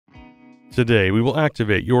Today we will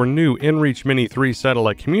activate your new inReach Mini 3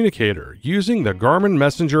 satellite communicator using the Garmin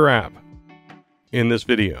Messenger app. In this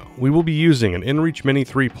video, we will be using an inReach Mini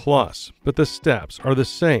 3 Plus, but the steps are the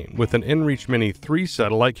same with an inReach Mini 3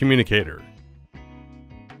 satellite communicator.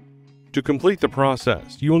 To complete the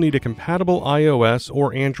process, you will need a compatible iOS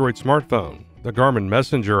or Android smartphone, the Garmin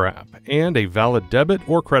Messenger app, and a valid debit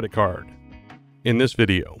or credit card. In this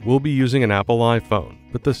video, we'll be using an Apple iPhone,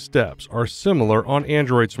 but the steps are similar on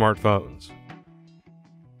Android smartphones.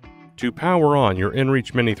 To power on your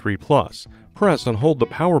inReach Mini 3 Plus, press and hold the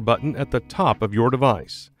power button at the top of your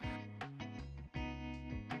device.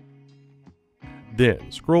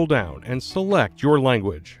 Then scroll down and select your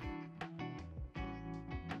language.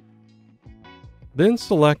 Then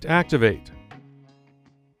select Activate.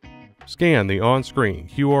 Scan the on-screen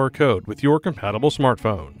QR code with your compatible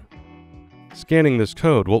smartphone. Scanning this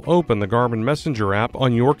code will open the Garmin Messenger app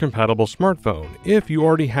on your compatible smartphone if you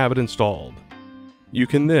already have it installed. You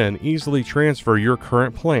can then easily transfer your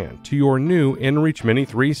current plan to your new inReach Mini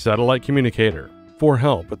 3 satellite communicator. For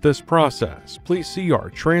help with this process, please see our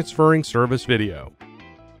transferring service video.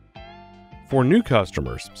 For new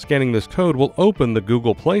customers, scanning this code will open the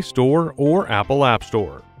Google Play Store or Apple App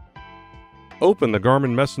Store. Open the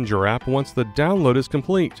Garmin Messenger app once the download is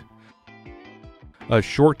complete. A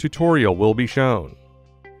short tutorial will be shown.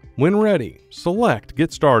 When ready, select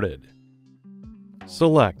Get Started.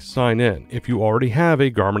 Select Sign In if you already have a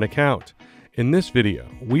Garmin account. In this video,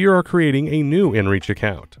 we are creating a new inReach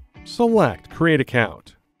account. Select Create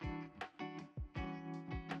Account.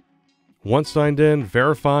 Once signed in,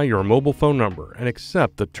 verify your mobile phone number and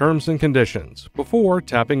accept the terms and conditions before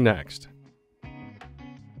tapping Next.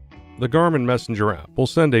 The Garmin Messenger app will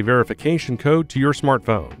send a verification code to your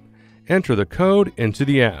smartphone. Enter the code into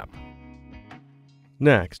the app.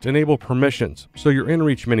 Next, enable permissions so your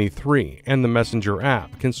inReach Mini 3 and the Messenger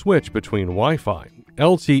app can switch between Wi-Fi,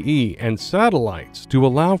 LTE, and satellites to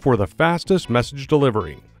allow for the fastest message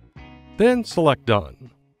delivery. Then select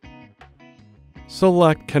Done.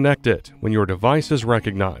 Select Connect It when your device is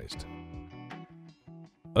recognized.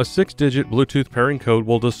 A 6-digit Bluetooth pairing code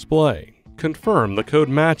will display. Confirm the code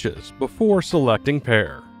matches before selecting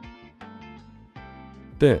Pair.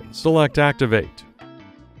 Then select Activate.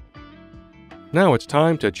 Now it's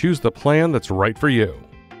time to choose the plan that's right for you.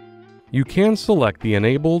 You can select the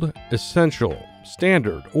Enabled, Essential,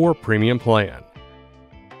 Standard, or Premium plan.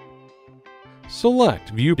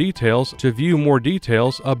 Select View Details to view more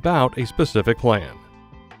details about a specific plan.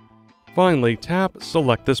 Finally, tap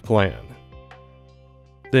Select this plan.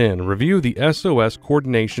 Then review the SOS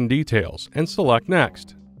coordination details and select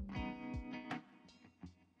Next.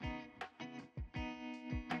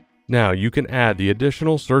 Now you can add the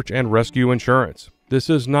additional search and rescue insurance. This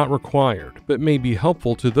is not required, but may be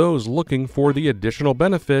helpful to those looking for the additional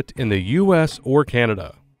benefit in the US or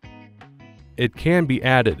Canada. It can be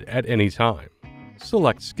added at any time.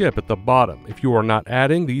 Select Skip at the bottom if you are not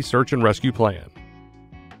adding the search and rescue plan.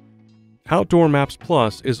 Outdoor Maps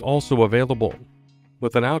Plus is also available.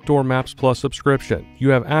 With an Outdoor Maps Plus subscription,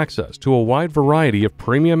 you have access to a wide variety of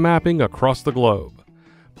premium mapping across the globe.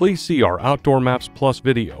 Please see our Outdoor Maps Plus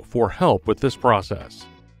video for help with this process.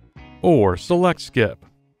 Or select Skip.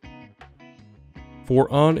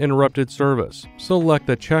 For uninterrupted service, select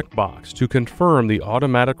the checkbox to confirm the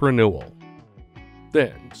automatic renewal.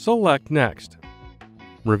 Then select Next.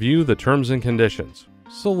 Review the terms and conditions.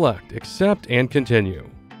 Select Accept and Continue.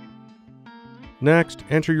 Next,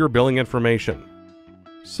 enter your billing information.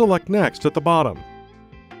 Select Next at the bottom.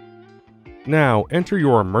 Now enter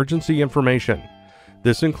your emergency information.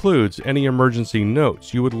 This includes any emergency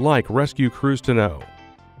notes you would like rescue crews to know.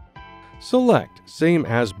 Select Same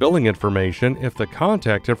as billing information if the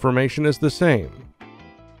contact information is the same.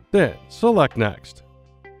 Then select Next.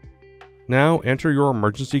 Now enter your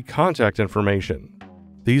emergency contact information.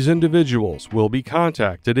 These individuals will be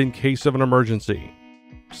contacted in case of an emergency.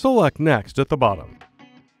 Select Next at the bottom.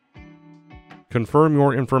 Confirm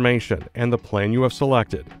your information and the plan you have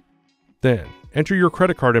selected. Then enter your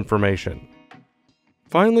credit card information.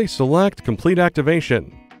 Finally, select Complete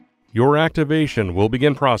Activation. Your activation will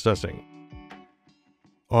begin processing.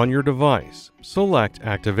 On your device, select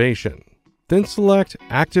Activation. Then select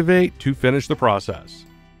Activate to finish the process.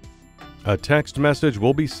 A text message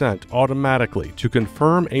will be sent automatically to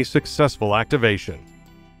confirm a successful activation.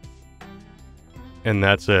 And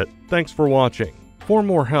that's it. Thanks for watching. For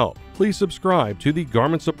more help, please subscribe to the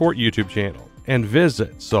Garmin Support YouTube channel and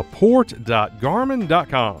visit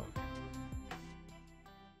support.garmin.com.